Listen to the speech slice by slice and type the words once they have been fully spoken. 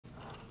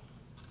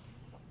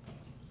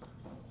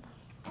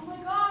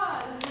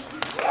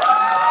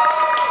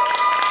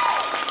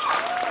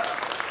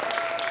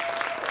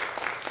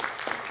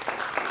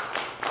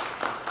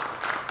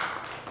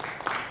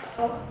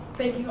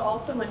all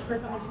so much for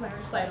coming to my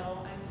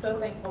recital. I'm so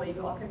thankful that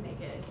you all could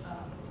make it.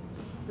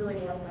 Just really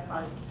warms my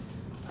heart.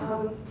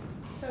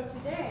 So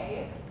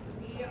today,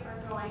 we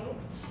are going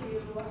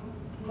to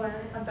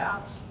learn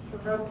about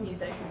Baroque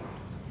music.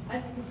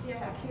 As you can see, I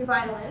have two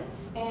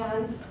violins,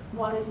 and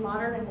one is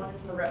modern and one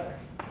is Baroque.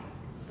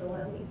 So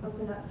let me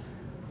open up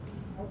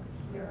notes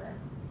here.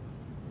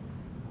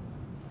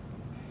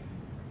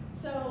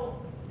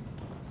 So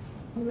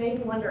you may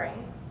be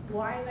wondering,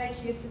 why did I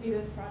choose to do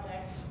this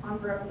project on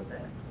Baroque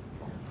music?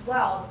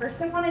 Well,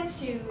 first I wanted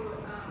to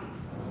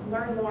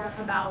learn more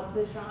about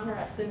the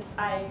genre since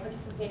I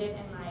participated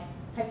in my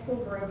high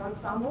school Baroque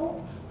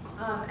ensemble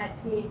at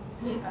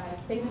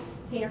famous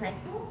senior high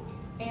school.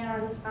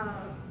 And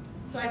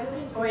so I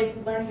really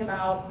enjoyed learning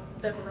about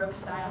the Baroque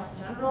style in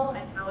general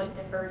and how it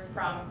differs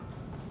from,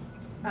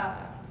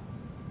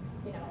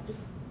 just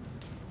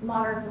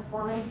modern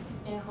performance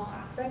in all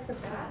aspects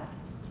of that.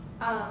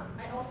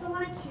 I also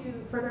wanted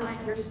to further my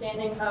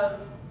understanding of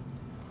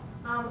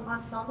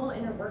ensemble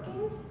inner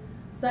workings,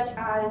 such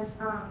as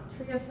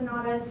trio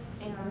sonatas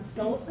and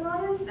solo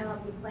sonatas, and I'll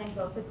be playing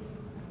both of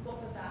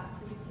that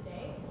for you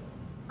today.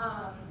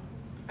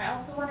 I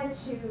also wanted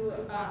to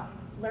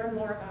learn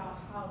more about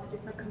how the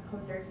different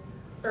composers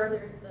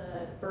furthered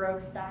the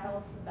Baroque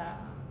styles that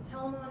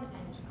Telemann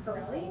and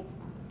Corelli.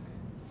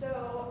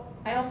 So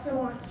I also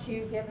want to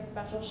give a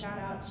special shout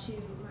out to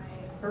my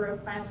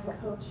Baroque violin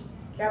coach,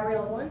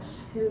 Gabrielle Wunsch,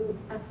 who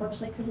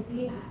unfortunately couldn't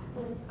be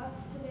with us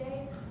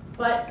today,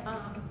 but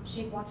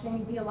she's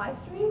watching via live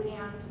stream,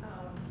 and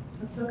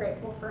I'm so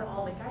grateful for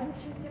all the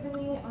guidance she's given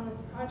me on this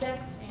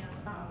project.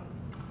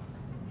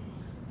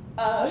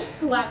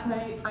 And last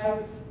night I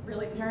was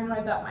really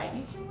paranoid that my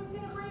E-string was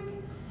going to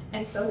break,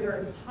 and so we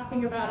were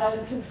talking about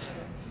it because,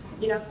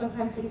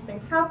 sometimes these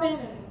things happen,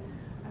 and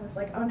I was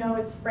like, oh no,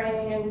 it's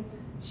fraying, and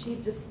she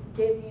just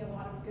gave me a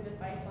lot of good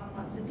advice on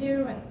what to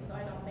do, and so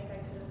I don't think I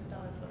could have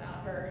done this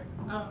without her.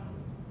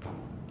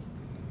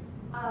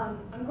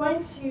 I'm going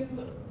to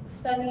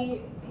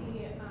study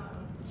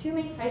the two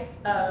main types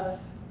of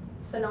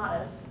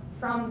sonatas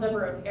from the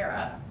Baroque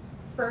era.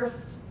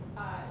 First,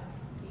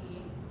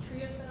 the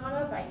trio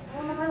sonata by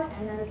Telemann,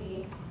 and then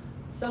the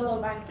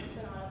solo violin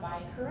sonata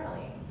by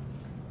Corelli.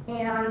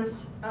 And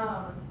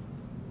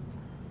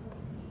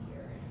let's see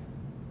here.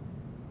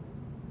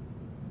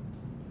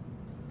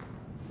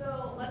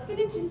 So let's get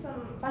into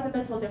some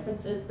fundamental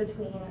differences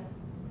between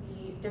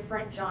the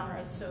different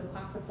genres, so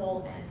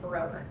classical and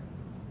Baroque.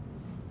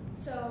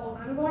 So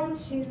I'm going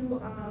to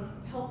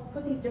help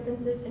put these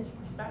differences into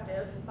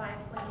perspective by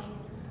playing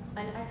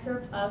an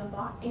excerpt of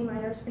Bach A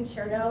minor's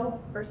Concerto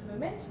first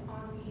movement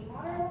on the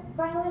modern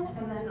violin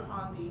and then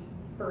on the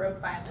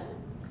Baroque violin.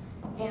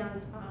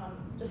 And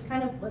just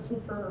kind of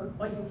listen for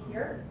what you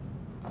hear.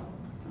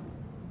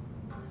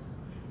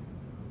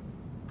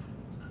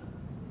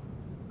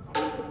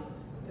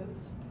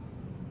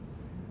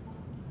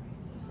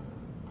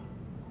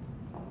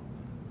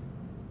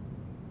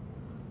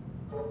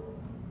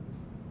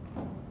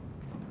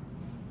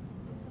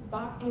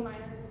 Bach A minor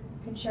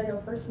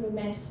Concerto first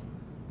movement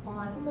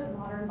on the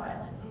modern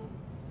violin.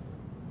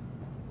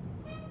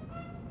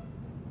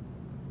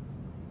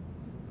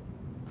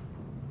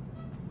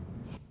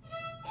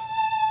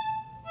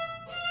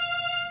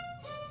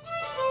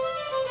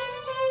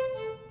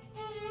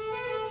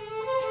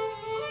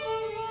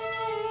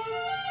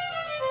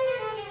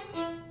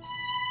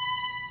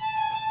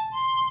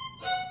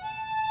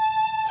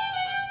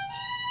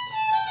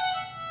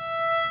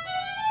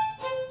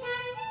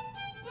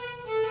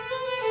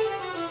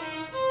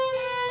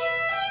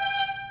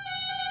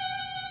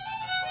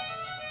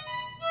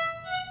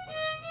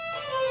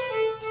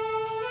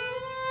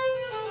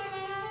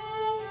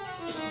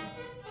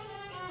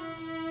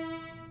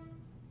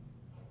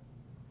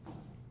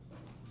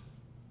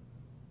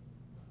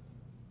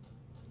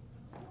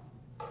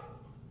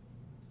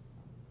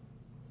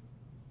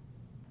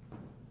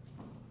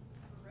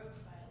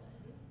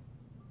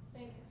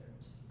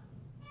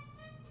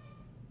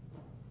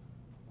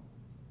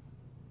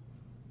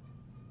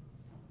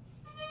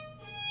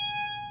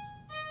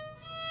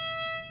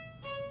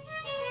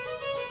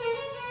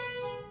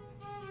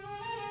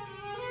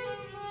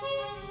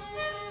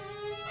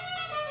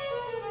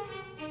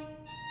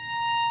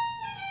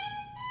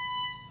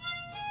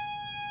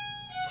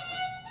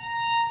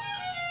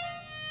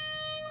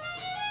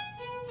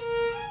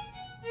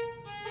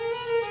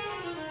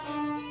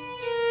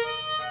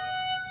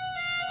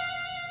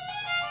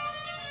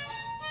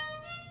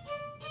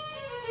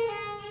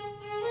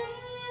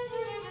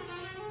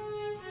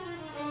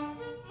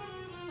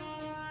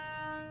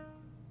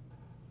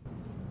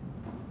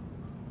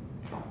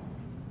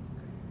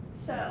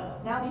 So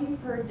now that you've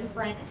heard the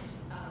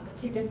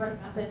two different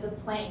methods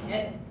of playing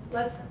it,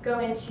 let's go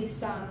into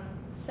some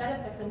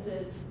setup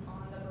differences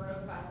on the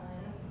Baroque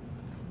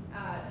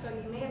violin. So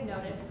you may have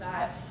noticed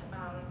that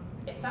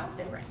it sounds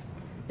different.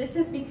 This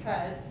is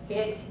because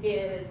it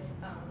is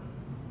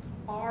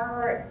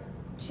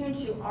tuned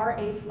to R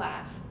A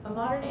flat. A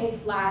modern A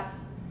flat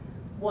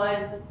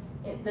was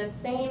the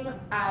same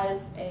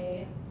as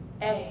a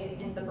A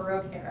in the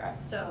Baroque era,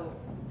 so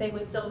they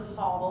would still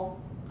call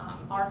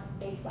our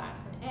A flat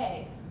an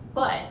A,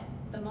 but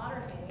the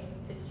modern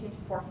A is tuned to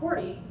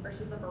 440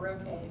 versus the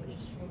Baroque A, which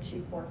is tuned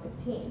to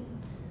 415.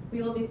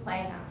 We will be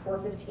playing at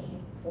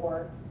 415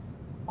 for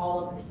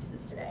all of the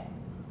pieces today.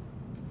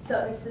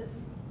 So this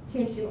is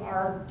tuned to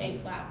our A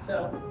flat,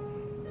 so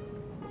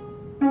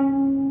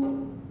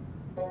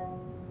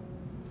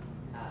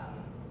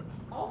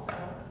also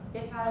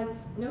it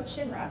has no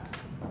chin rest,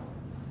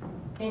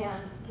 and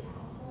I'll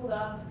hold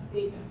up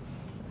the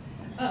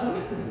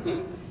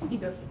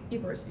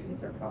keyboard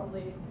students are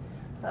probably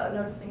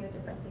noticing the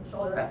difference in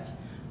shoulder rest.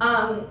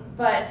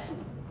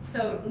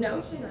 So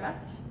no chin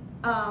rest,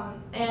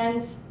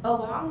 and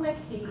along with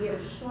the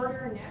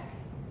shorter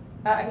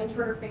neck,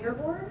 shorter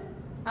fingerboard,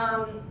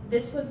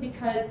 this was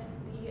because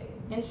the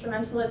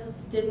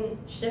instrumentalists didn't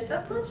shift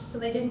as much, so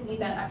they didn't need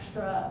that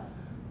extra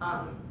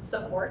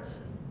support.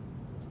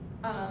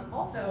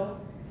 Also,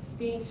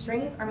 the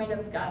strings are made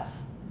of gut.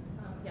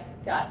 Yes,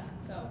 gut,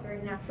 so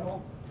very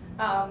natural.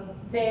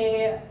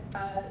 They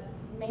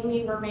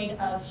mainly were made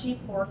of sheep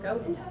or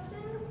goat intestine,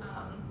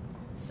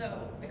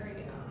 so very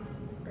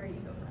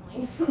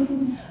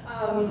eco-friendly,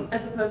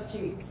 as opposed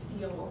to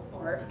steel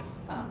or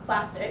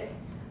plastic.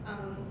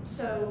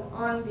 So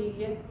on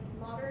the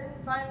modern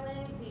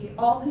violin,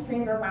 all the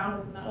strings are wound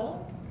with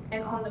metal,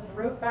 and on the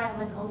Baroque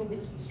violin, only the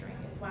G string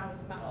is wound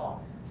with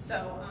metal.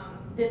 So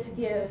this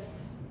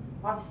gives,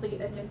 obviously,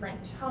 a different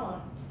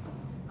tone.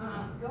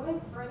 Going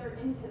further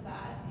into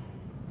that,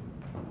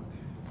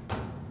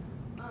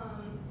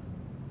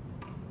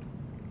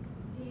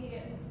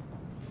 the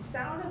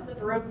sound of the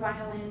Baroque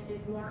violin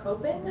is more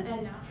open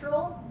and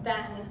natural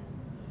than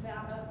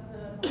that of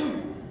the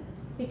violin,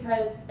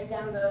 because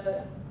again,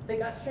 the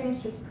gut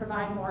strings just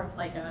provide more of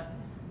like a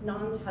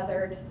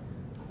non-tethered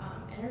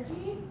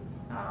energy,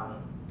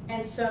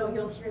 and so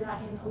you'll hear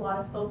that in a lot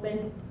of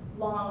open,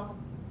 long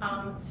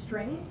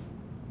strings.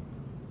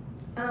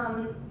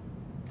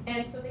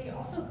 And so they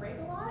also break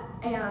a lot,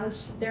 and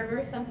they're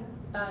very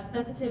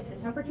sensitive to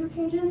temperature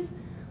changes,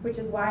 which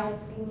is why you'll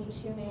see me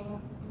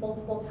tuning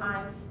multiple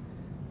times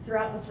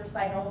throughout this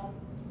recital.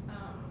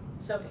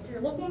 So if you're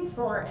looking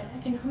for an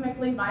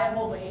economically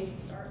viable way to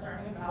start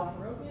learning about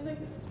Baroque music,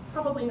 this is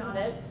probably not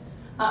it,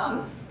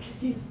 because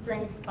these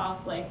strings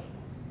cost like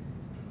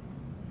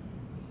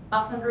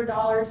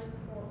 $100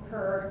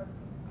 per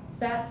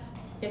set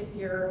if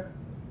you're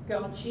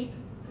going cheap.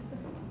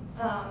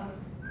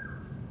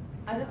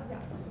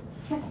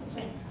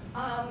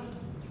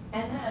 And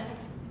then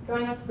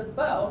going on to the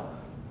bow.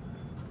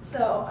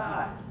 So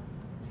I'll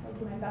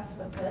do my best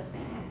with this.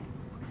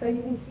 So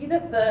you can see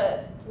that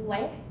the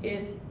length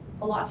is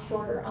a lot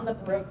shorter on the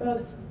Baroque bow.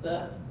 This is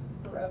the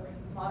Baroque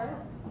modern.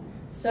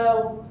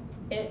 So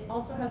it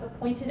also has a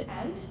pointed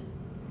end,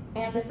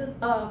 and this is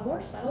a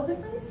more subtle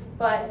difference.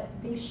 But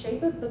the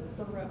shape of the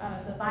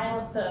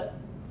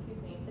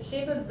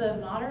shape of the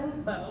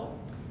modern bow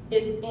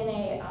is in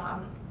a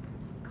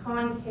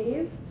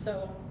concave,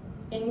 so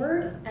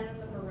inward, and then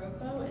the Baroque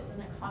bow is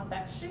in a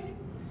convex shape,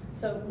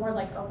 so more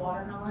like a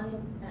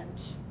watermelon, and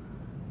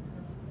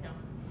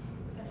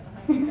depending on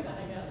how you look at that,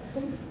 I guess.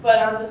 But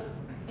I'm just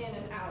in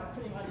and out,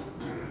 pretty much.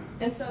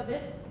 And so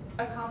this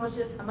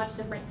accomplishes a much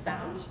different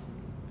sound.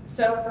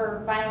 So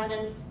for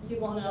violinists, you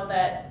will know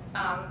that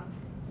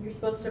you're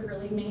supposed to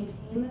really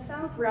maintain the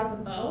sound throughout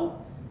the bow,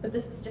 but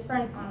this is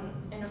different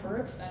in a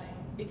Baroque setting,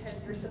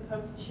 because you're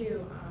supposed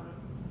to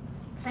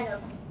kind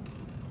of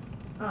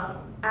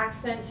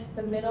accent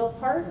the middle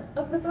part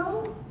of the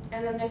bow,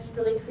 and then this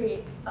really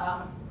creates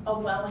a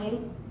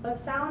welling of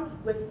sound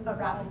with a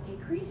rapid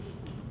decrease.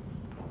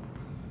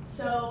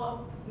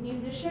 So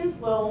musicians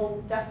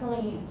will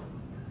definitely,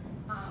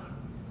 I'll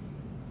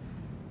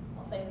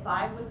say,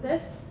 vibe with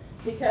this,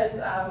 because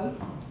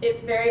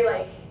it's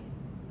very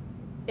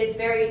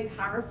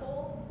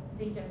powerful,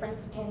 the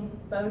difference in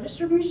bow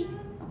distribution.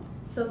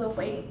 So the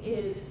weight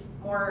is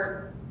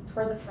more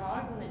toward the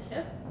frog than the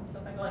tip. So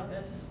if I go like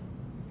this,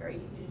 it's very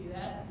easy to do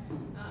that.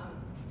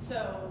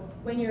 So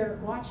when you're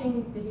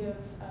watching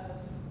videos of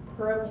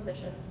Baroque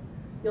musicians,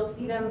 you'll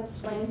see them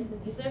swaying to the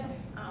music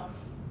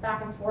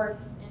back and forth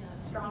in a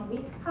strong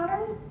weak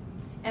pattern.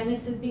 And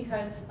this is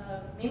because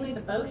of mainly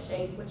the bow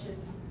shape, which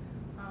is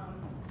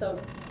so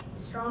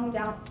strong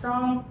down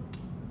bow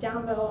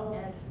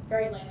and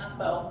very light up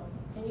bow.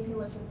 And you can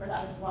listen for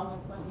that as well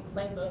when we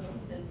play both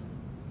pieces.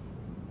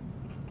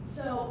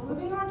 So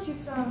moving on to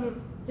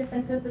some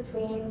differences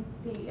between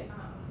the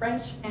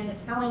French and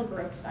Italian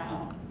Baroque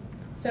style.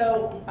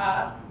 So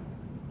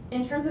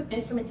in terms of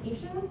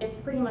instrumentation, it's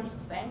pretty much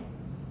the same.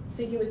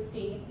 So you would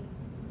see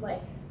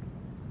like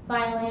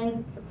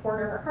violin,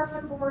 recorder, or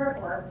harpsichord,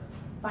 or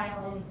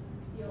violin,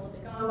 viola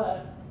da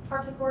gamba,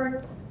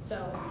 harpsichord,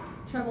 so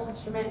treble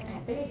instrument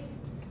and bass.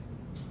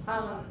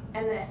 And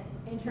then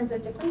in terms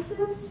of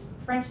differences,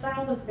 French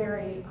style was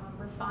very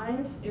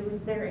refined. It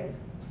was very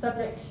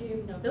subject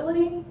to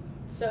nobility,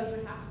 so you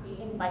would have to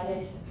be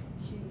invited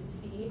to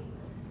see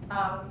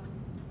a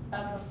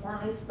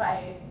performance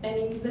by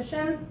any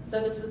musician.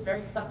 So this was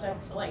very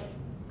subject to like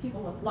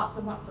people with lots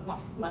and lots and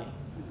lots of money,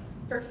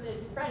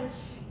 versus French,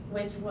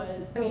 which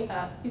was,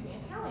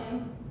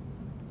 Italian,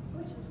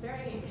 which is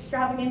very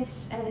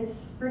extravagant and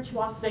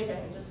virtuosic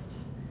and just,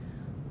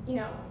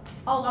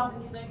 all about the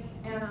music.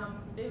 And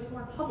it was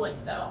more public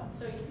though,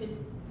 so you could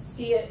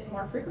see it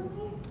more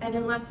frequently and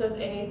in less of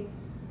a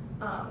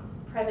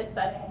private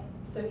setting,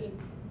 so you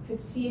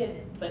could see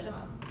it but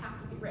not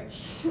have to be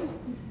rich,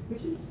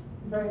 which is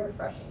very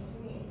refreshing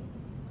to me.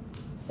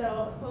 So,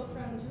 a quote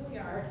from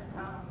Juilliard,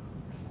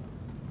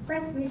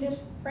 French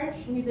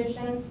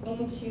musicians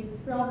aim to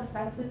thrill the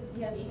senses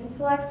via the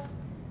intellect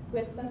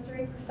with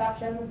sensory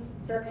perceptions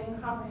serving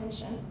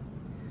comprehension,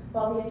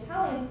 while the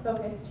Italians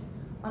focused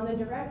on the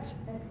direct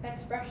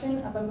expression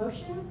of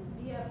emotion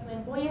via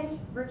flamboyant,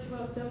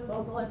 virtuoso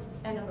vocalists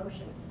and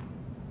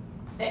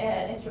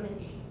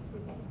instrumentation.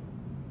 Excuse me.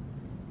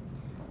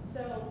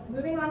 So,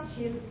 moving on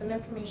to some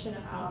information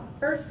about the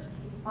first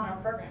piece on our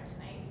program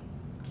tonight.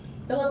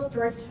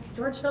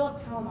 George Philip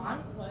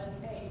Telemann was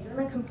a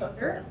German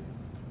composer,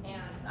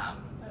 and I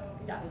don't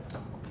forget his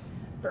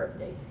birth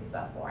dates because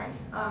that's boring.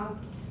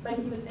 But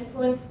he was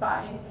influenced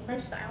by the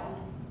French style,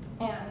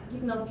 and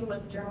even though he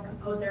was a German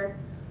composer,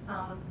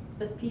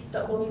 this piece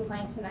that we'll be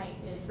playing tonight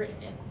is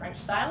written in the French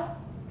style.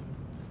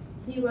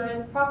 He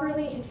was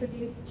properly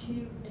introduced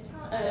to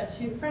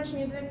French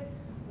music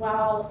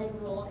while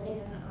enrolled in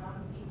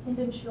the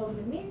Hindenschule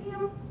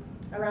Gymnasium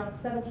around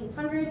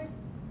 1700,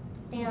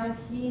 and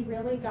he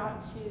really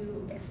got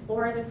to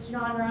explore this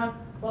genre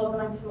while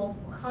going to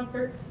multiple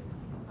concerts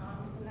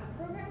in that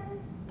program.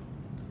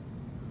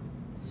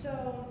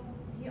 So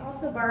he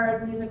also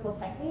borrowed musical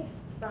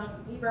techniques from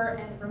Weber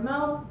and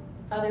Rameau,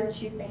 other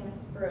two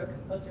famous Baroque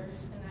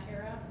composers in that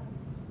era.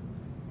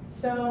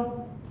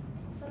 So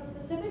some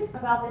specifics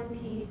about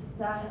this piece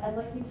that I'd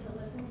like you to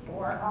listen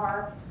for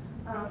are,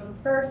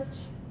 first,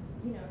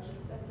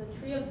 it's a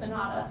trio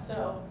sonata,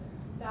 so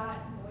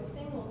that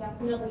voicing will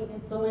definitely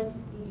influence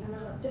the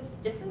amount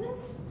of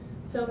dissonance.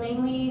 So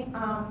mainly,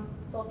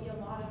 there'll be a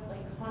lot of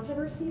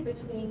controversy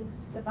between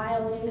the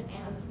violin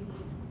and the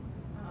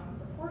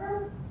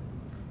recorder,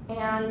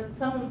 and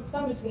some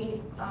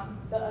between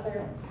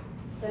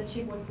the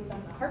two voices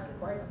and the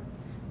harpsichord,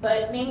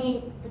 but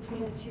mainly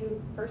between the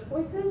two first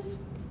voices.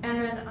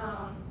 And then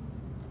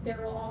there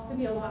will also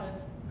be a lot of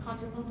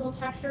contrapuntal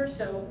texture,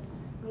 so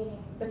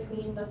meaning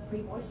between the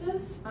three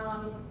voices.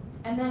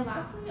 And then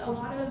lastly, a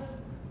lot of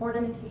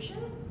ornamentation,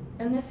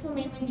 and this will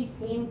mainly be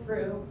seen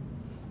through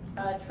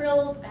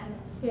trills and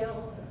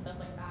scales and stuff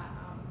like that.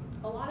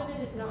 A lot of it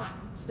is not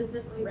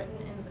specifically written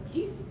in the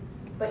piece,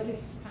 but you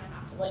just kind of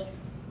have to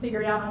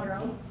figure it out on your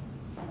own.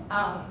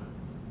 I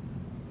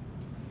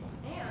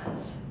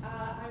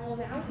will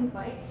now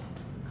invite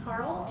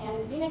Carl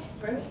and Phoenix to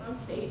join me on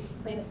stage to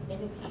play this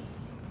amazing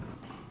piece.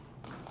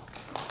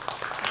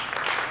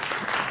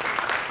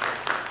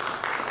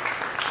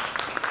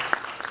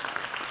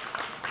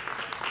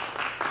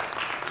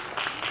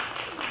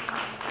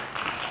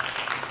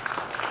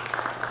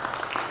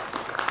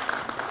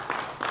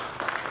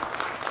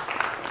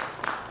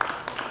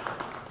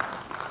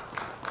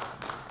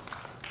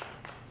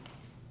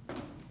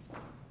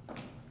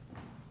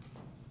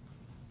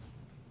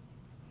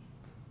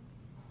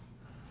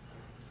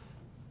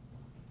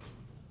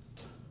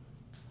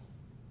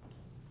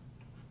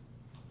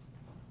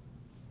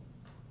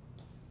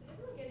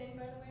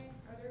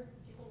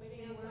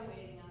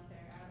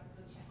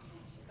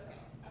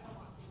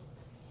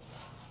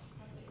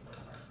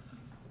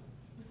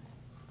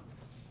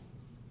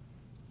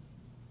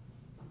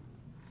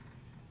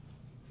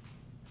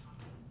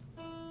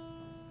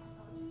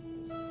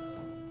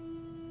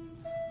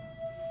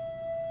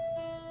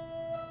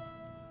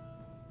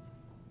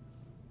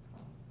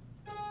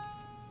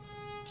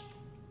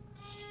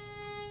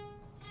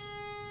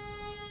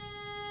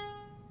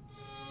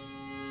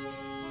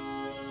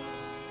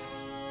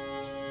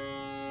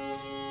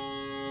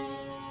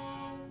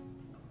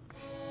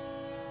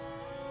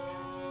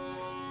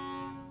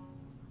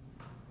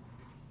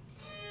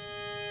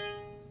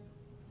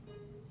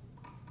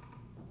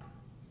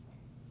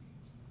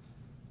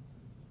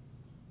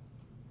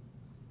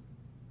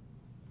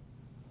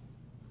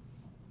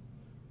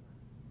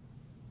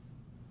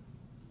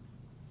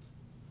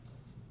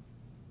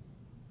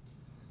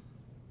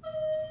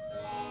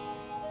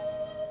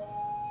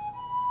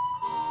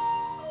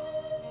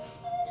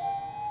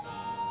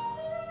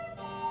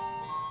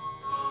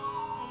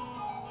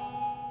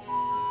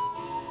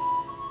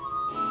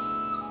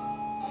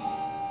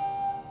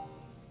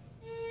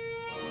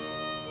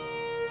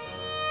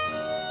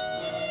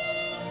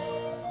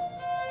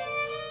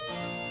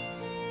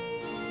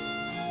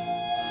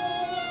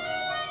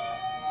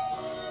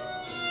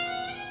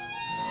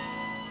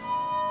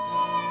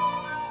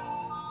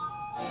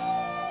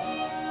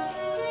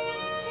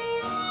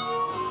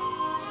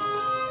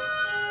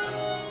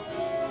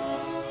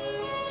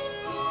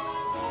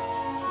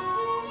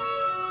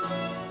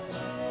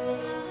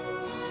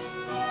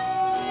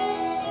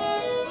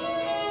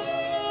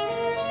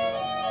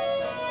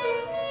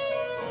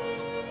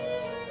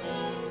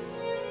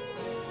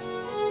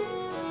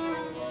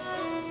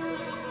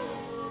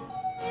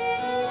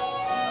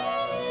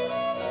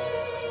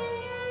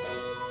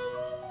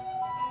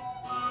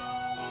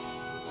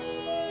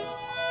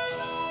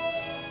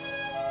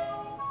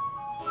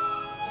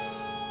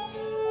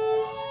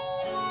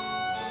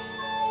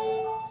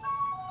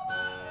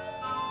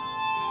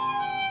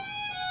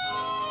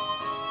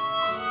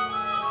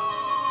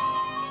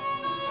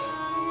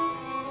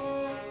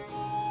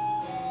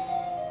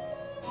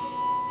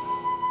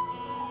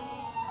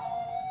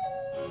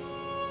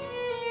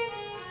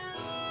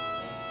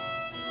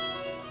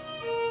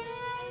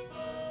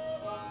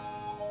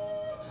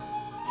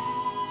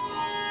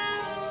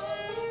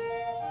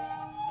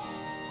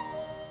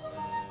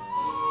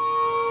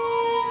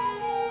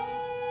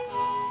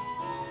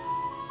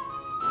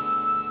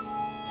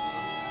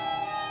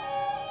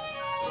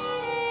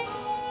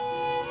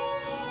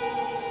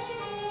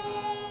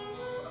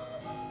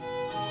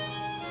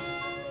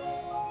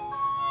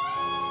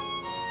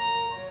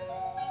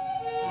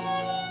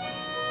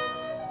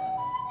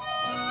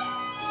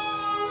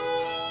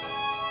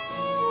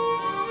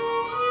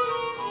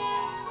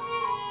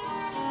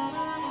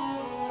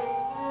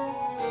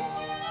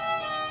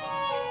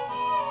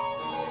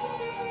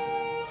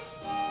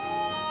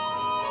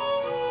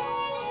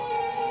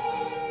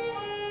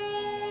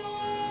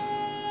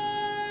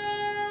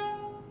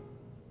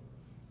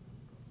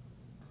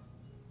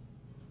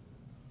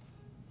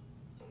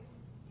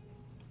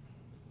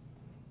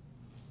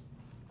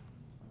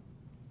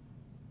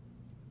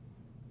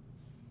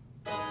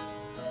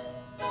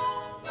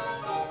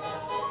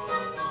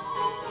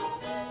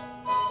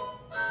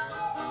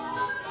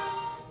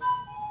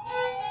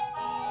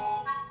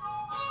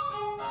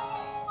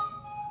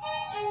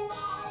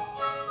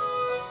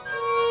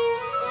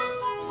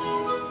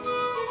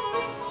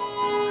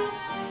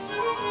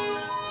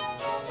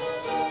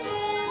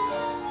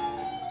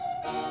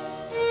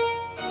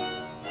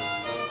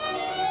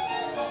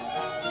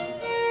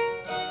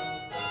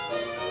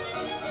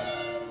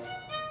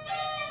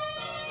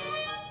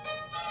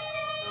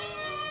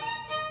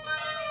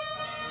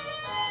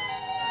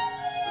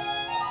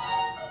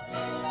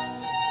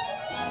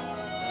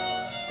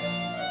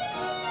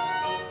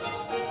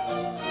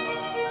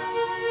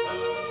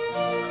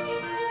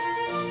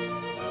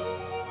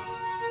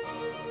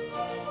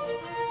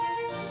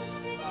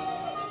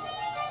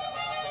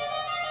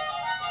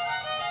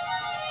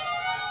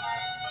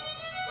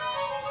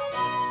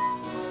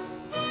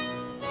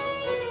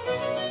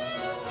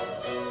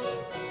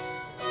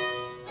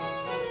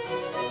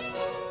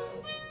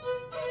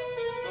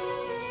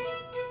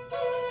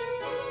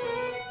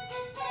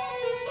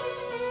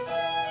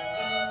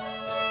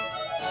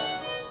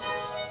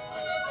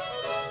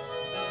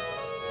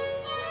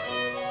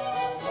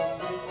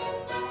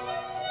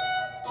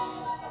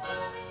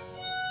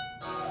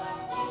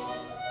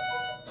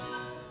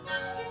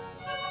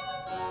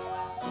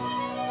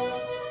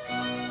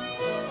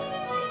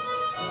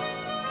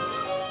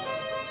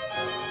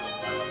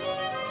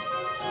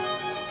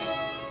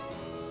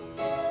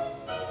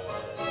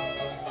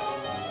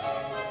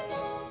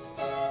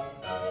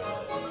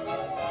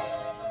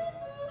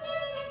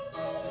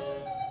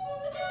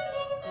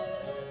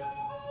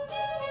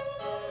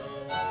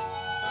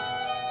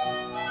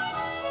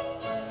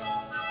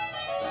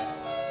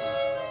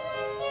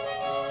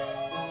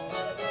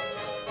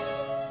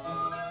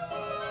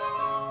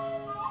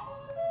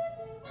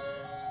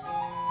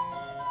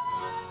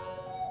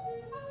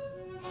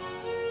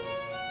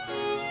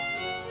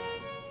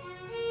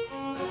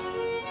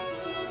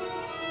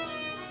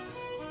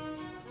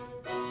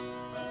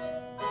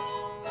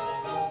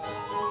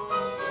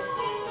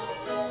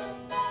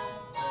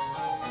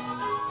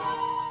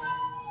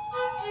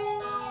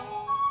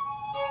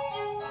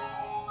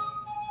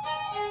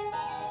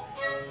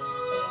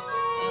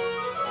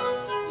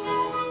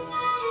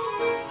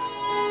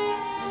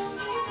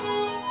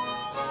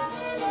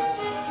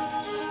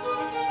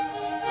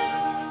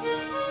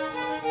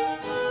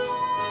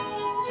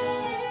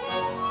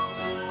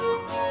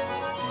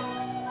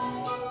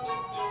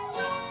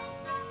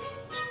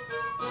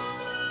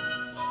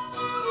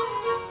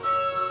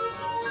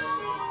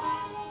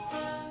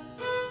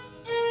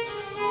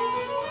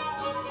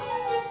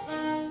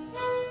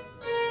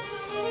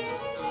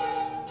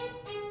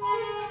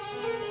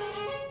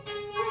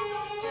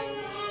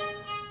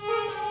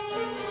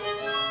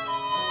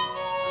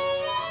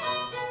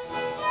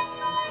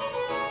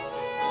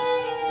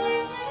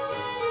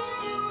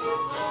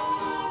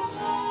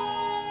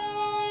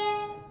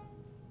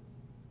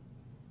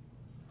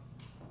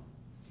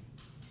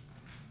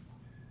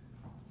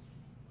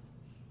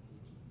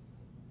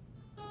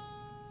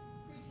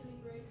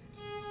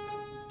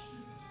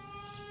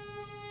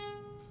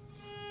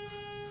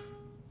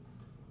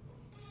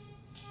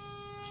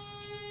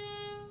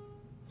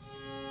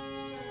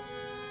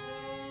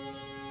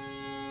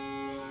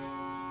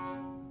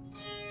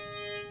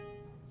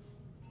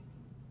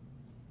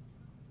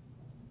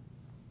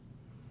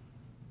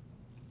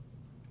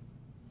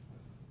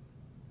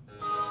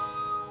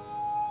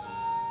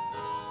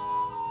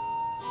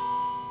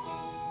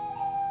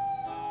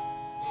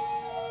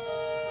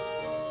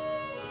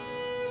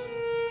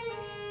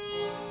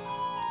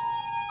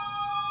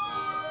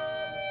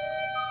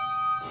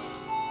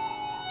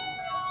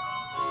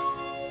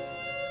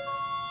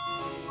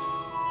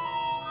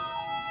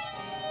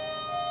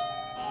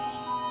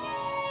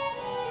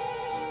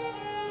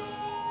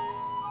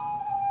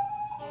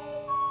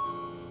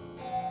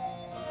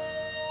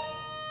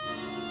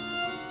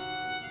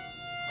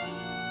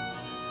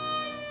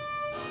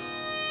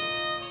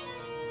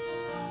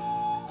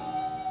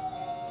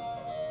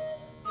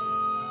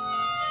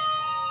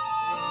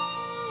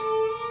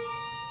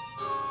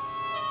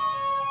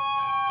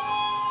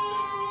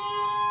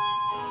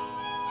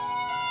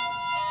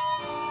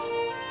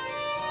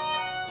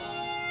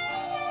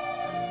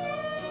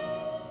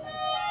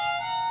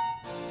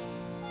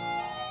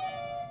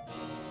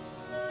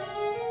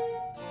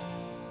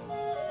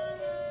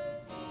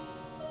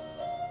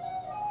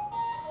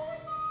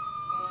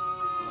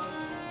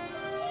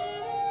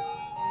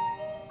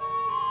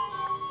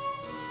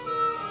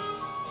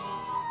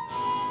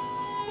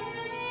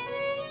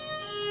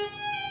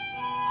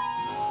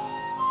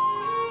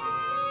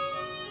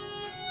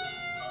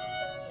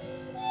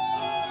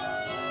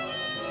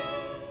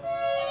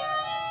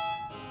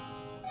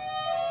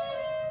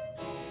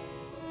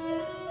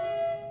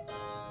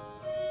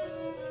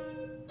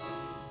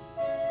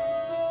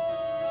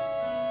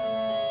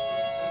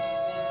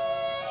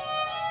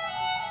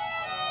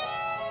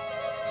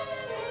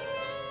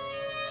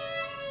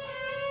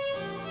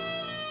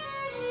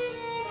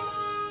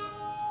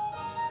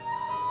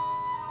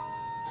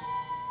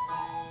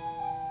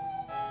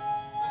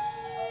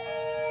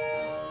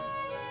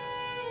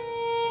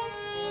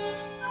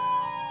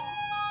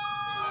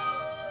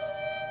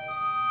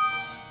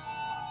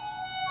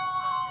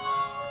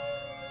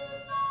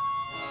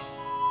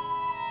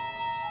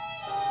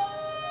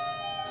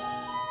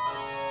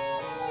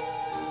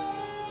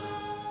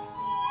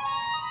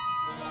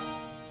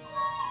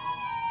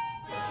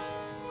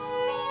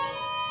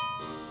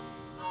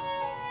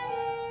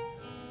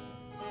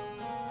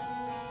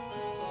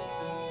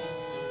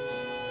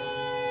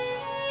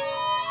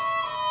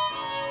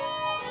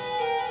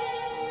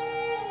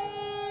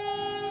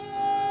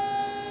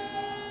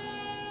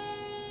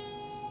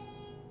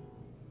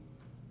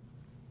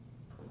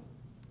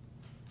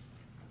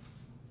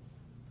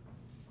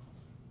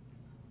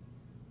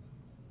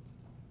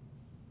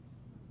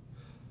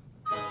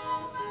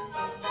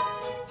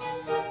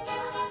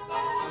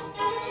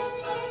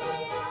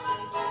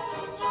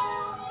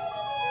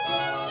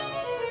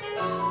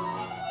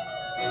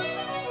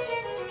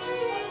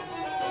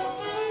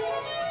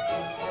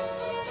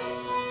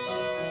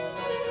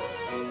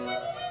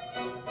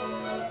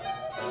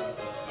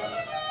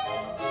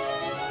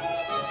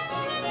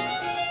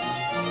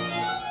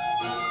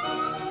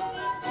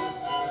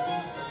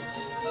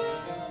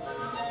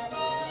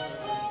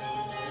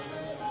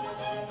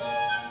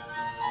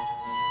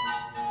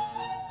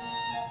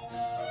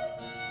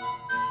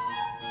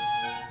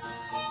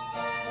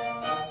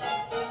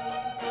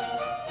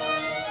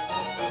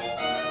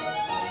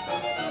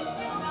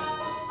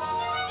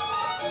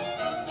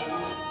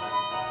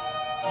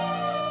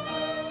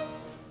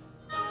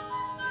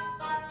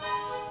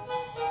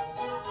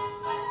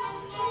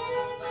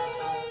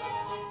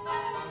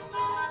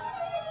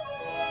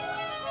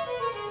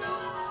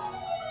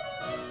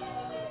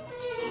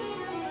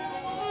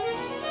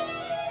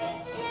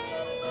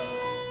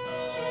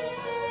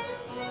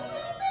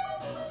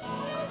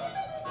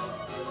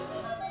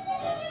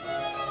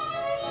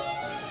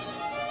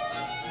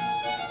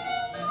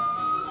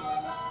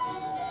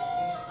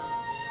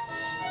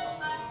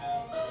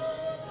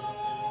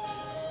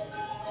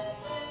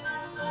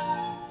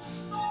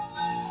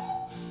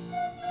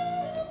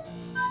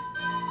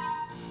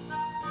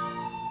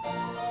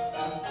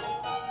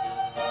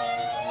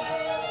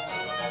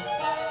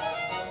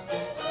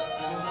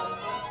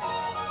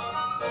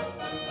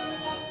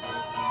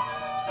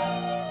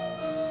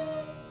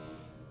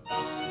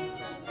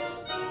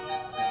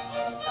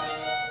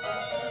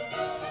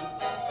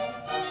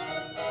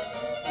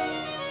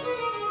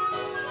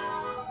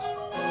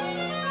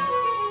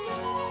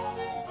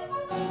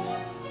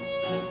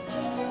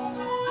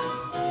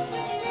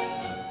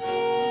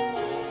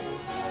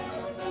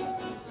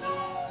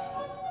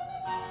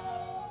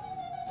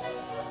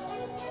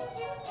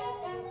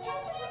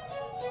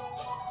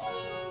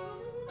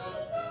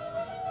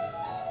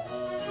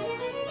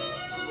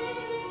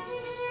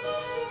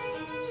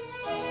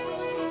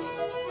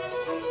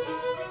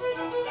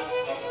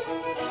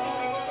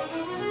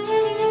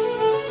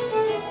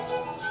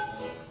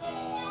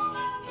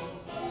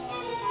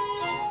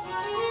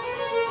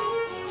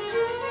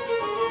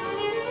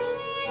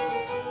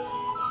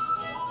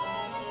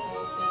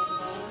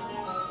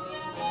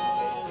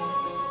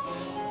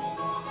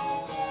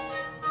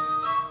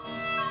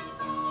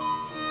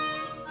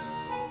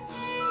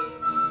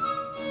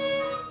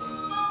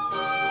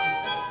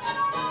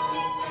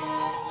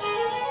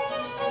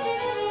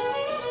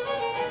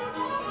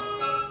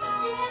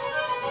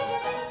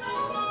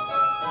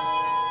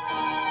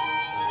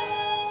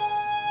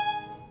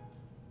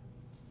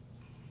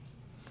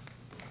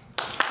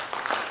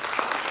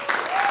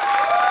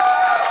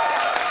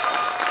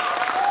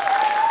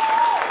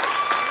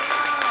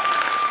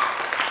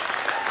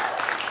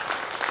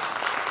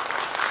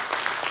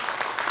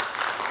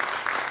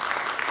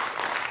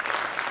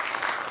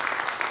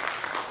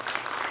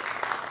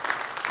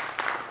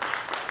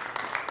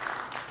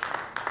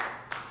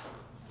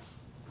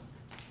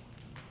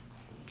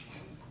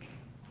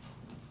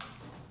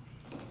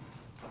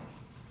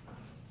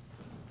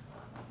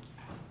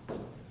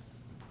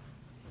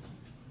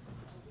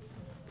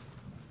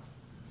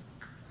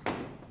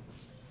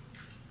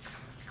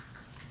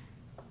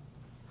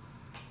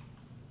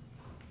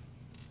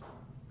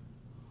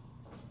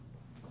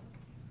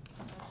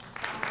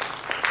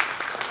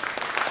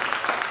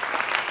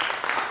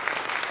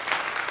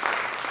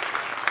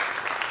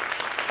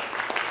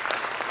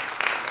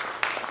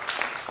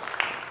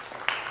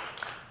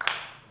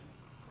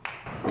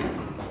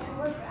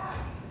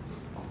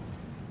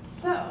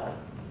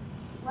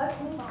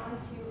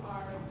 to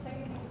our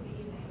second piece of the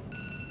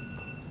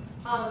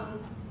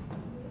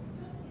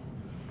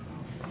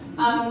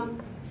evening.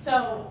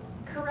 So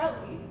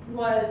Corelli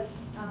was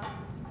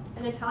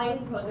an Italian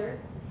composer,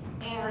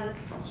 and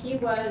he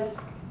was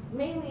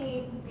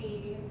mainly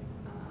the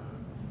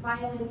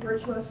violin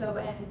virtuoso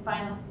and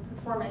violin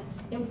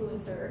performance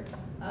influencer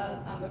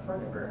of before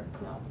there were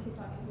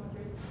TikTok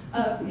influencers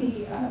of the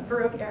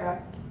Baroque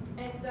era.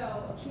 And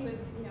so he was,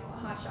 a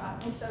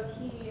hotshot, and so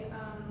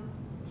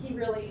he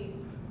really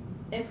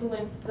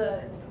influenced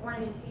the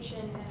ornamentation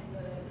and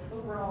the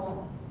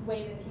overall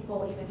way that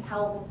people even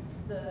held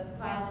the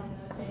violin in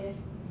those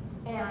days.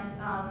 And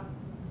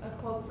a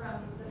quote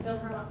from the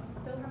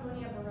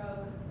Philharmonia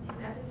Baroque: his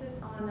emphasis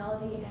on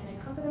melody and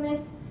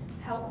accompaniment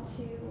helped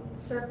to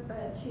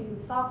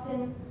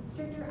soften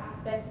stricter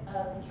aspects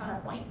of the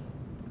counterpoint.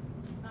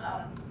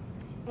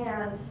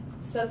 And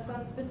so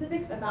some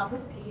specifics about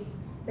this piece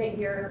that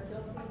you're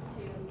feel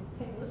free to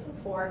take a listen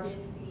for is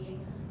the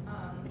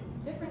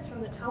difference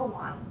from the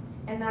Telemann,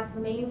 and that's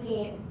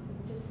mainly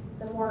just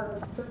the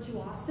more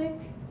virtuosic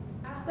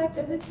aspect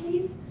of this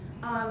piece.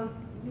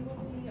 You will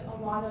see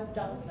a lot of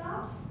double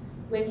stops,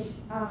 which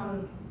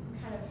kind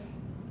of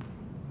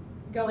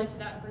go into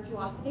that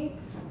virtuosity.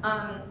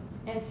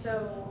 And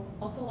so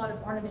also a lot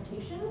of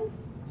ornamentation.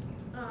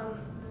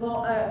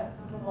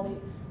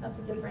 That's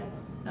a different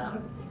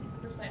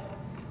recital.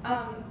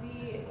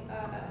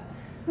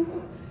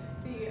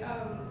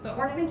 The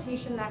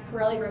ornamentation that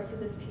Corelli wrote for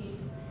this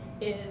piece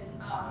is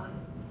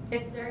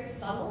it's very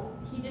subtle.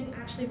 He didn't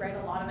actually write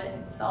a lot of it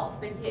himself,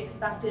 but he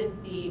expected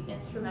the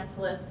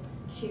instrumentalist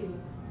to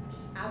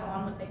just add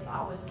on what they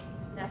thought was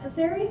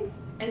necessary.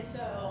 And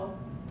so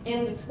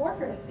in the score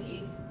for this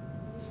piece,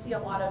 you see a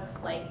lot of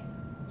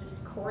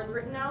just chords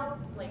written out,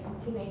 like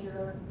D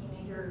major, E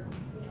major,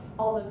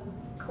 all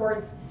the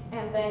chords,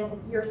 and then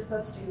you're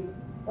supposed to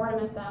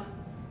ornament them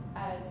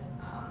as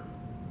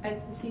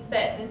you see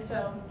fit. And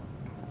so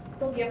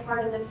there'll be a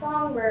part of this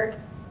song where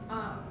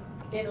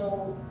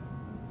it'll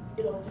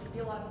just be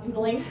a lot of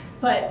noodling,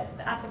 but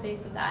at the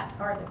base of that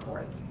are the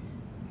chords.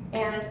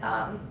 And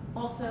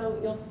also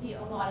you'll see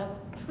a lot of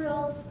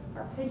trills,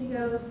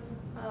 arpeggios,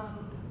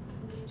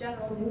 just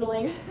general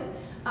noodling.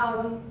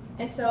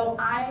 And so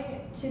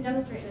to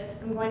demonstrate this,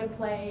 I'm going to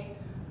play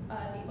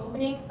the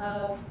opening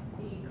of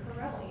the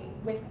Corelli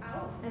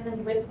without and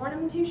then with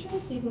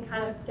ornamentation, so you can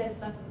kind of get a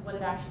sense of what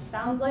it actually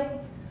sounds like.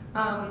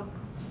 And then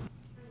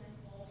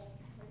we'll play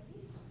the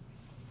piece.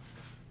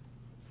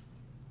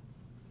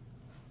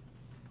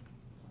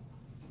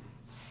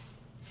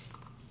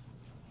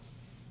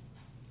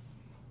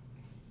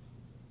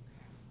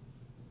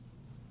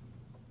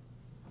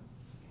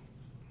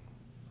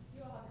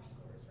 You all have your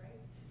scores,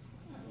 right?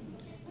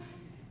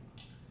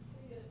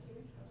 You did it too?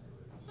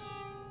 Absolutely.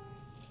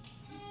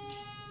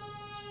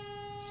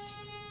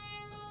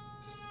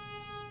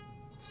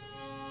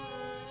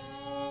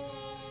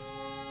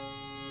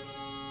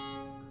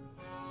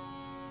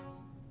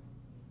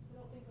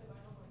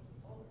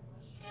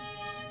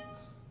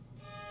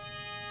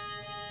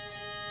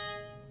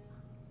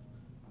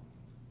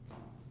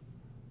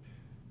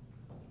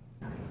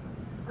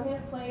 I'm going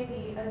to play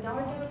the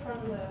Adagio from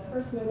the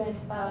first movement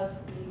of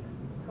the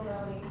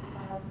Corelli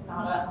Violin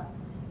Sonata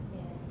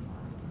in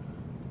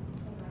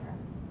minor,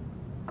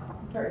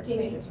 or D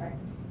major, sorry.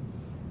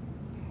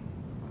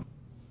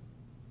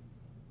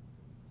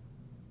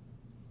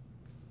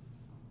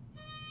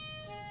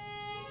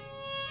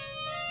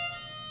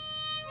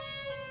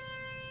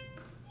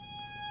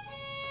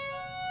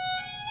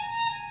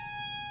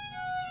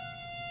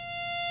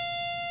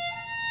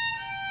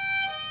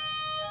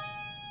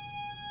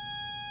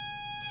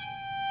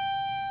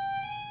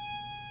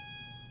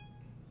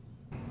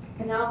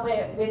 And now I'll play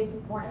it with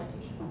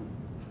ornamentation.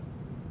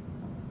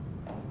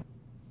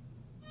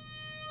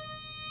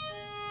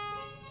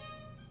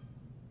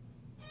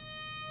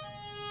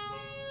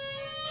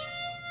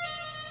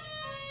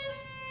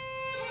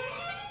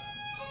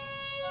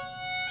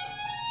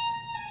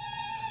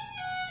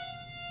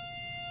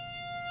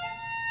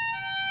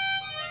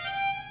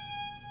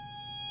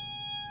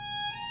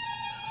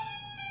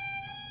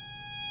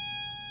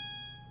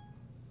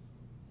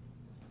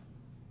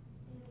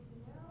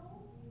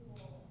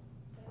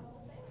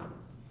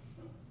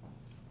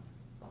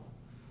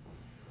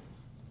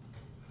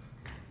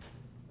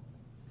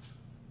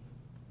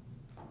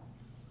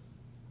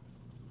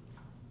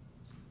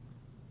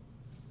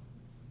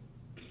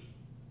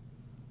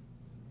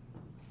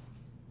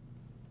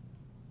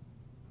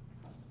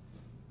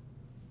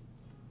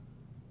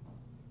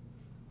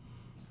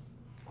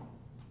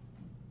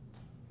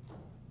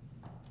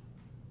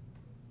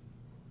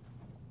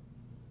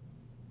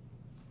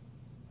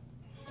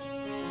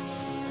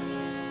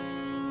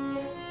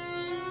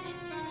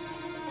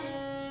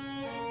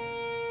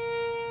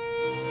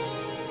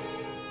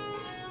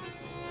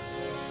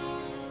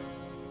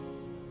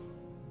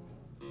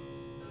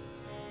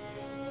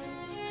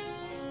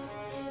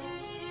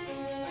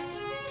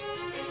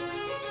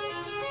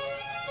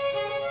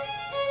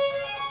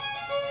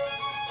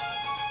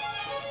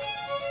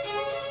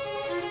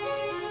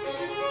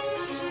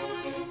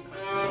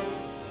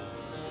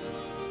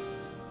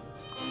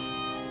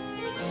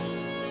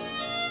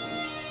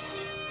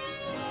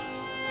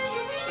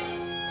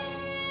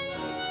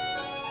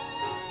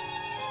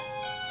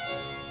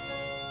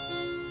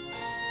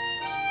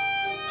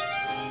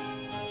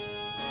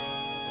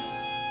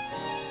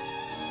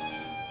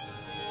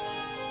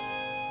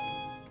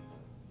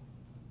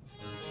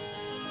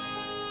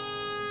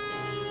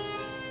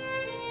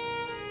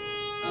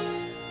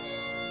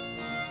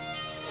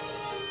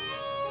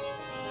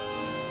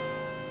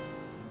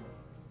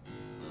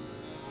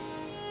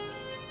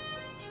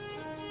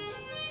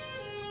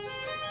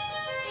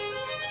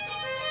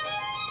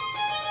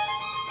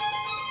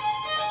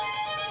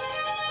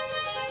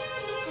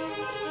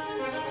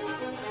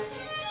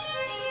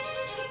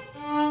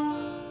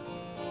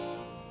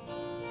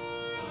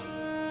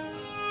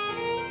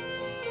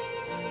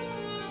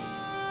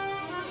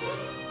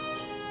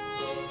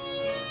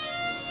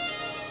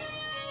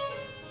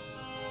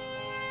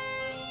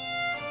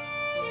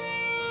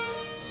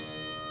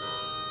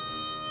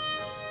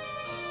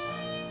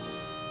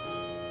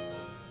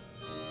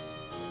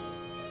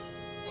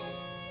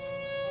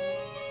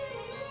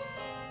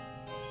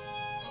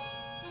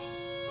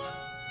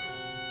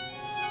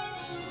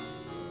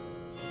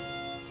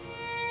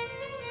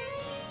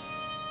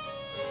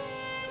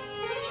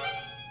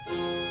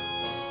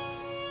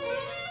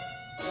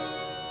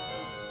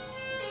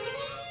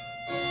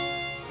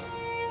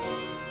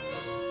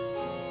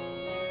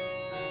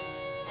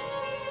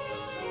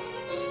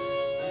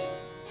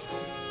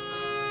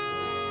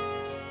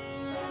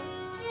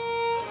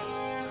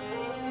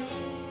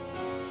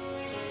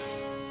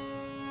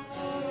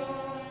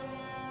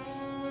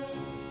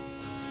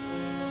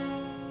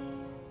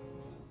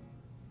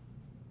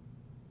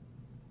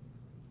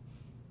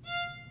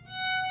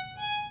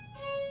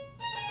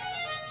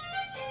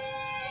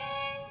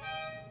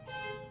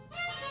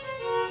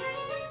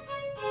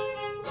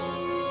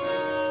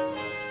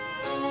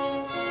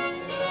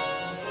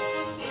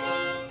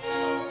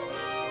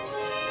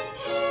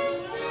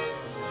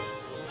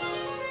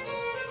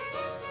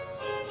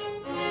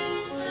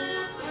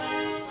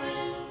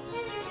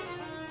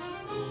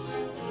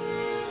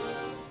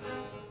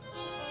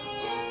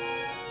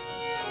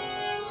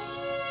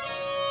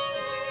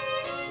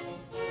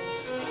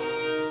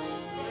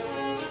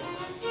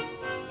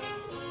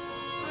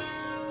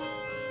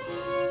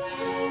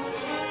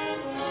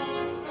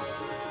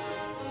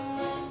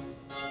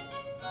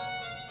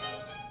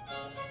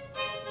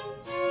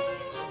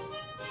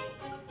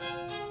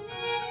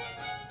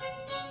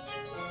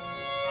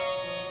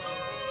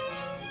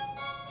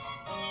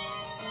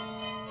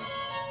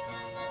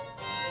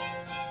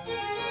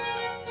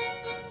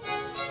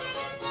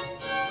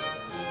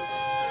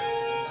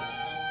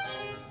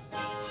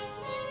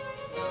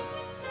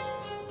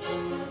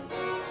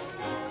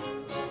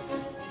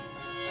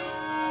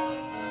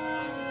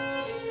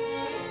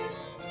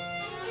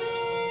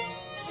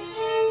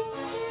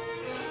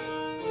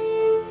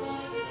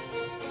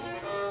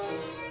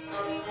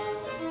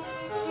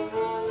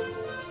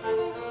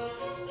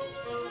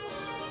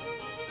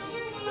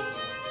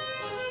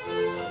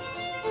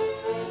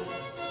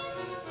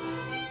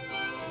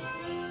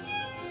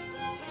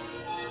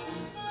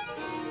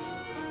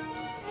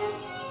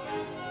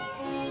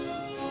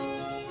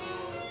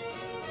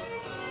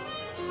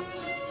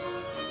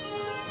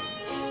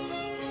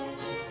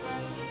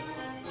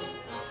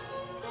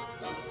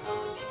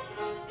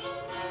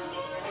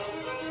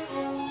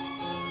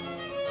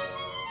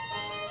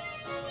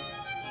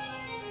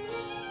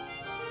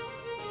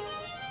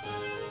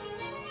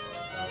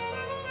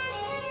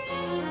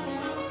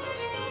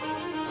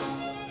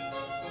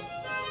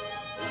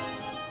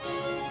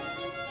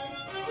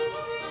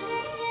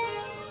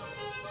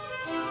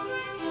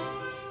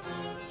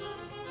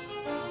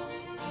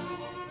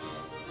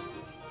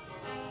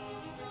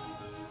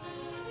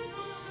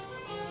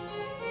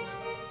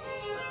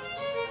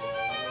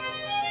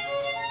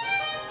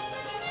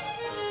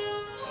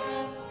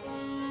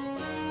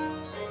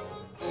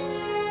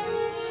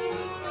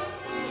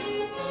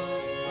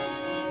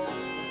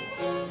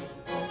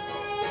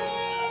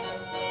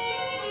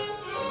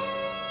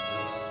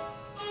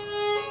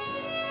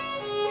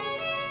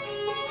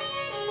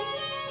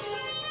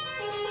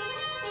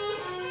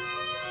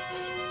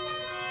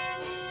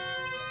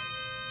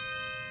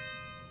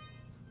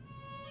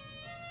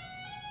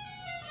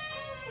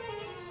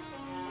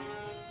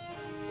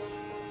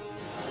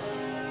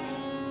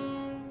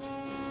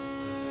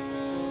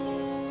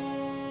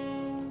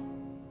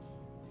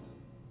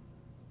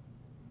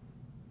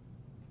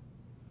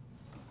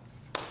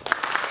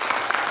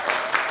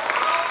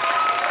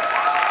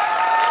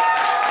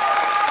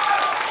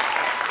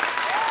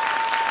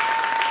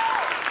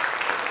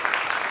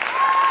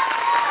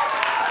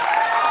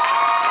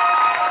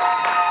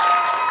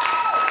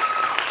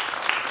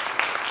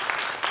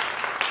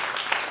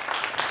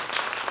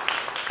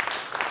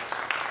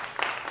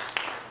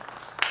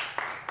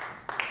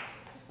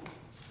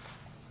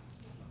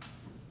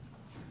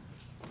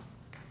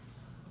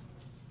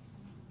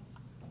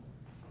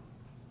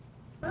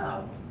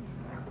 So,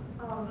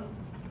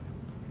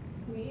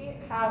 we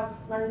have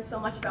learned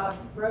so much about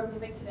Baroque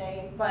music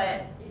today,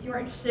 but if you're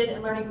interested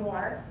in learning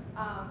more,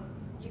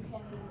 you can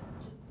just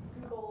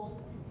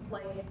Google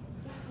play.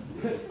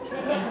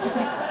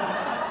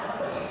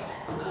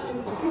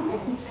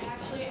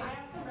 Actually, I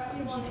have some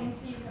reputable names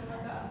so you can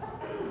look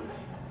up.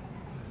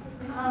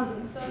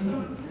 So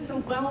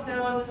some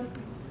well-known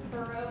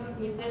Baroque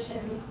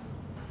musicians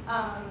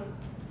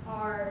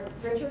are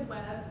Richard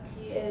Webb.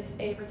 He is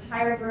a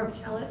retired Baroque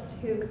cellist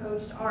who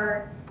coached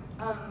our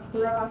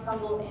Baroque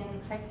ensemble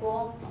in high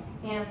school,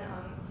 and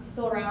he's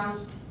still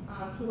around.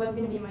 He was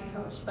going to be my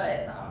coach,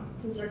 but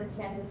some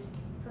circumstances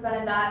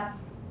prevented that.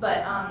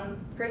 But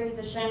great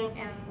musician.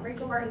 And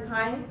Rachel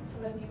Barton-Pine,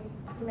 some of you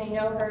may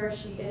know her.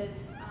 She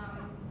is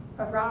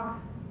a rock,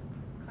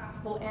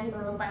 classical, and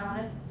Baroque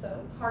violinist,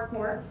 so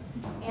hardcore.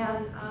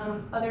 And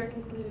others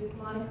include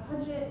Monica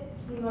Hudgett,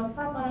 Simos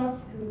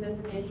Papanos, who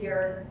visited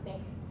here, I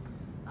think,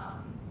 the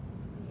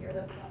year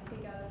that we don't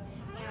speak of,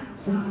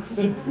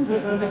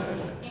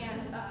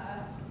 and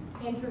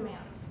Andrew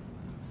Mance.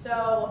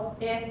 So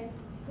if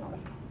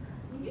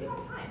we do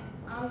have time,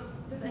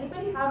 does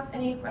anybody have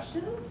any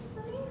questions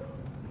for me?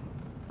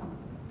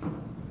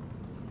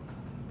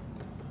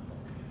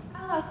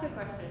 I'll ask a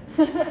question.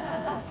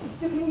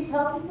 So can you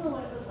tell people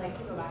what it was like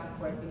to go back and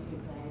forth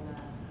between playing the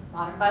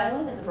modern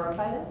violin and the Baroque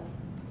violin?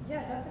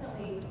 Yeah,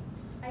 definitely.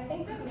 I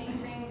think the main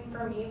thing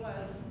for me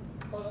was,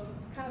 well, it was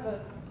kind of a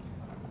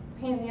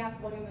pain in the ass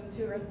lugging the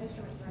two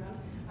instruments around.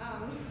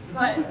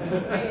 But I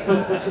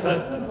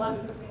would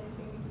love to be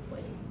just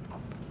like,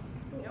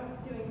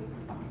 doing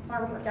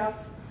arm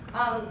workouts.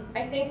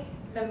 I think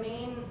the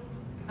main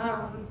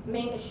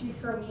issue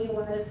for me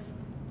was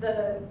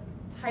the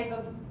type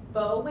of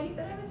bow weight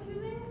that I was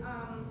using,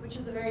 which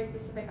is a very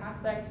specific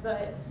aspect,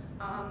 but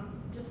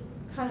just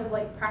kind of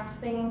like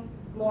practicing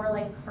more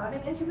like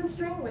carving into the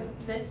string with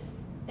this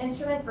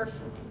instrument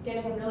versus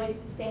getting a really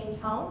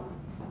sustained tone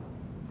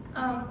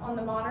on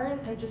the modern,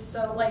 and just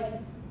so like,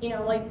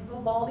 like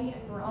Vivaldi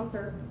and Brahms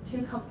are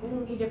two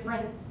completely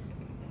different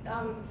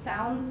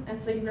sounds, and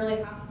so you really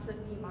have to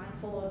be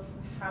mindful of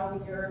how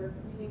you're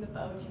using the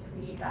bow to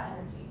create that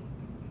energy.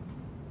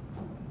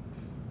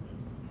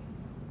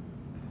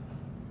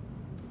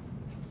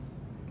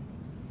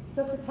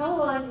 So the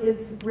Telemann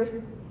is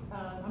written,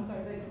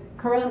 the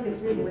Corelli is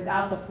written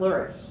without the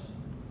flourish.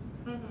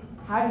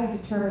 Mm-hmm. How do you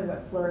determine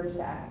what flourish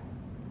to add?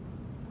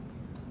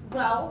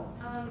 Well,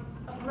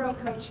 a Baroque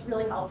coach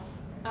really helps.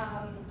 We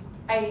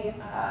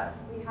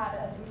had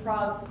an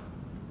improv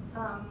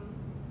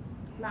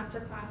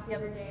master class the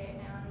other day,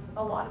 and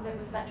a lot of it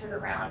was centered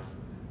around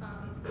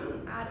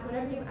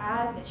whatever you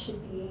add, it should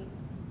be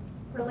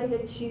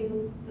related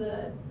to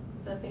the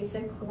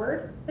basic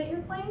chord that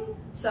you're playing.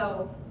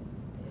 So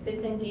if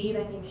it's in D,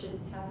 then you should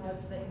have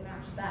notes that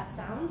match that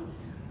sound.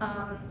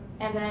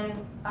 And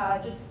then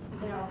just,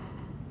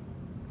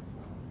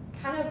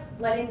 kind of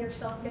letting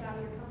yourself get out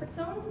of your comfort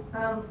zone.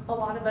 A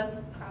lot of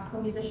us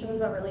classical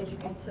musicians are really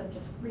trained to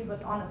just read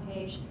what's on the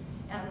page.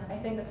 And I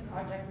think this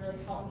project really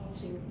helped me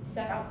to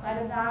step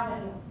outside of that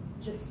and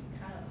just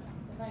kind of,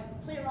 if I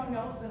play a wrong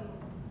note, then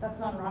that's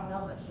not a wrong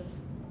note, that's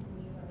just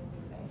me learning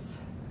new things.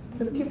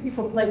 So if two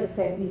people play the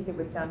same piece, it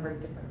would sound very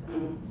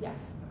different.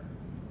 Yes.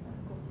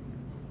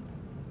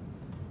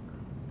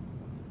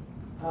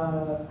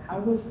 How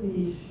was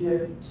the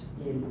shift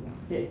in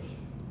pitch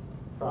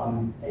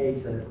from A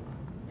to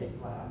A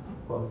flat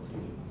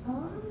quotations? Kind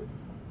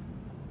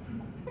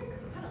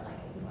of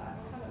like A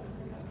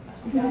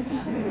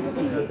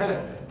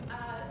flat.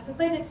 Since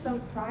I did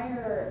some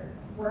prior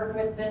work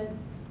with this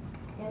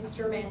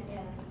instrument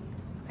in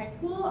high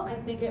school, I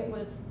think it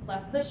was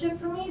less of a shift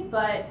for me,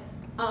 but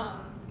I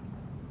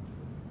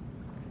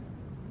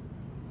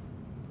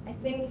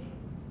think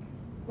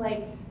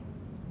like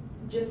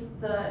just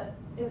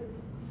it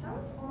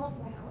sounds almost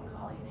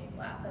melancholy in A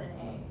flat, but an A.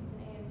 An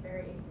A is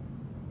very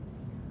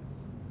just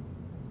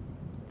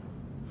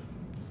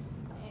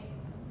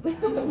A.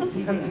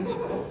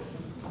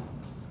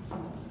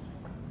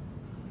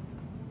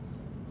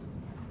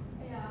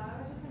 Yeah, I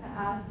was just going to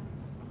ask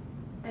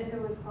if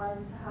it was hard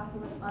to have to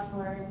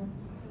unlearn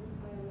to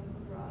play with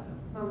vibrato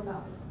or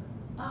without.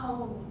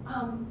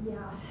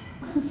 Yeah.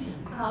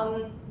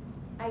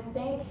 I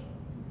think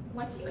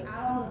once you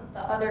add on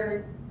the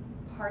other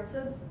parts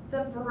of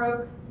the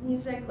Baroque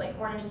music, like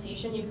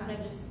ornamentation, you kind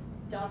of just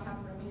don't have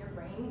room in your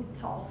brain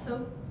to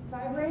also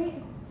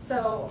vibrate.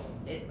 So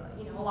a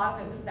lot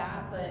of it was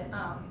that, but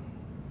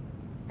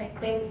I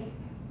think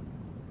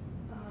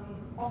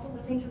also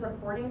listening to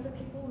recordings of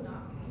people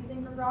not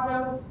using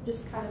vibrato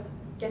just kind of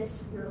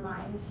gets your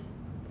mind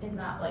in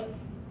that, like,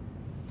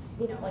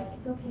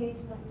 it's okay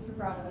to not use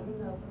vibrato, even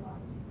though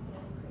vibrato's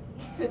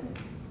really pretty.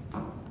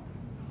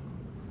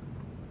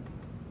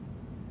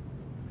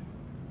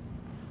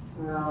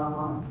 On a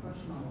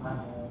personal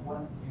level,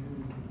 what do you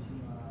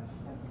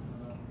step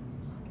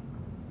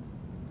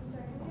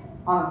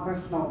on a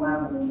personal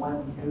level,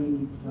 what do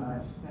you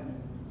step into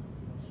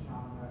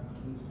strong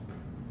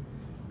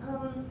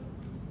revolution?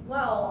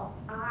 Well,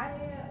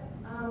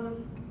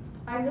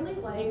 I really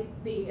like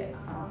the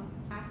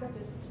aspect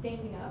of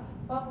standing up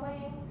while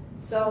playing.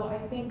 So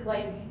I think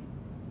like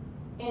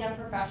in a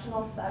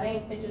professional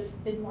setting, it just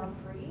is more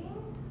freeing.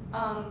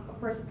 Of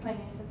course, playing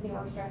in a symphony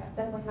orchestra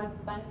definitely has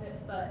its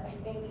benefits, but I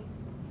think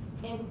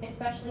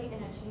especially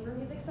in a chamber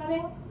music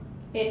setting,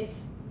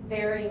 it's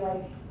very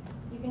like,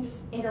 you can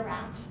just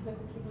interact with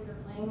the people you're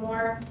playing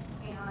more,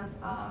 and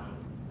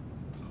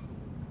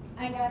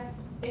I guess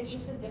it's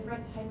just a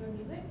different type of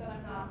music that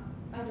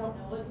I don't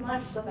know as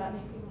much, so that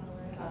makes me want to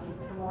learn about it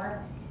even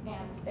more.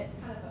 And it's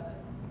kind of a,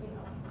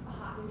 a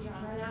hot new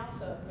genre now,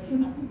 so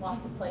everybody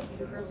loves to play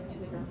either early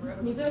music or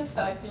Baroque music,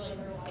 so I feel like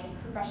there are a lot of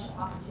professional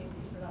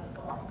opportunities for that as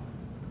well.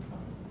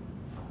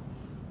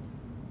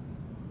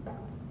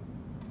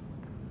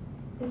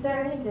 Is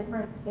there any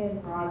difference in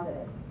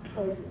music?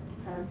 Or is it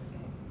kind of the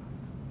same?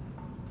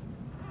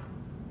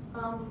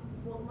 Well,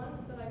 the one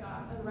that I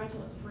got as a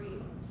rental is free,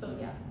 so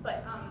yes,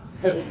 but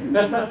technically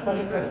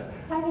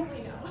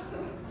no.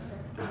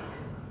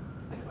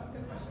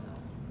 Good question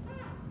though.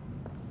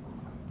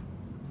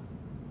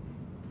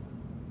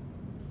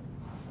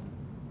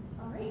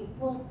 All right,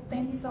 well,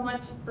 thank you so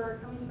much for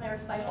coming to my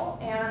recital,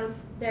 and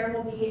there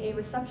will be a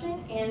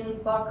reception in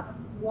book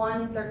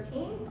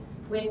 113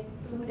 with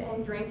food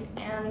and drink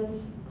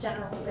and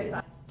general good vibes.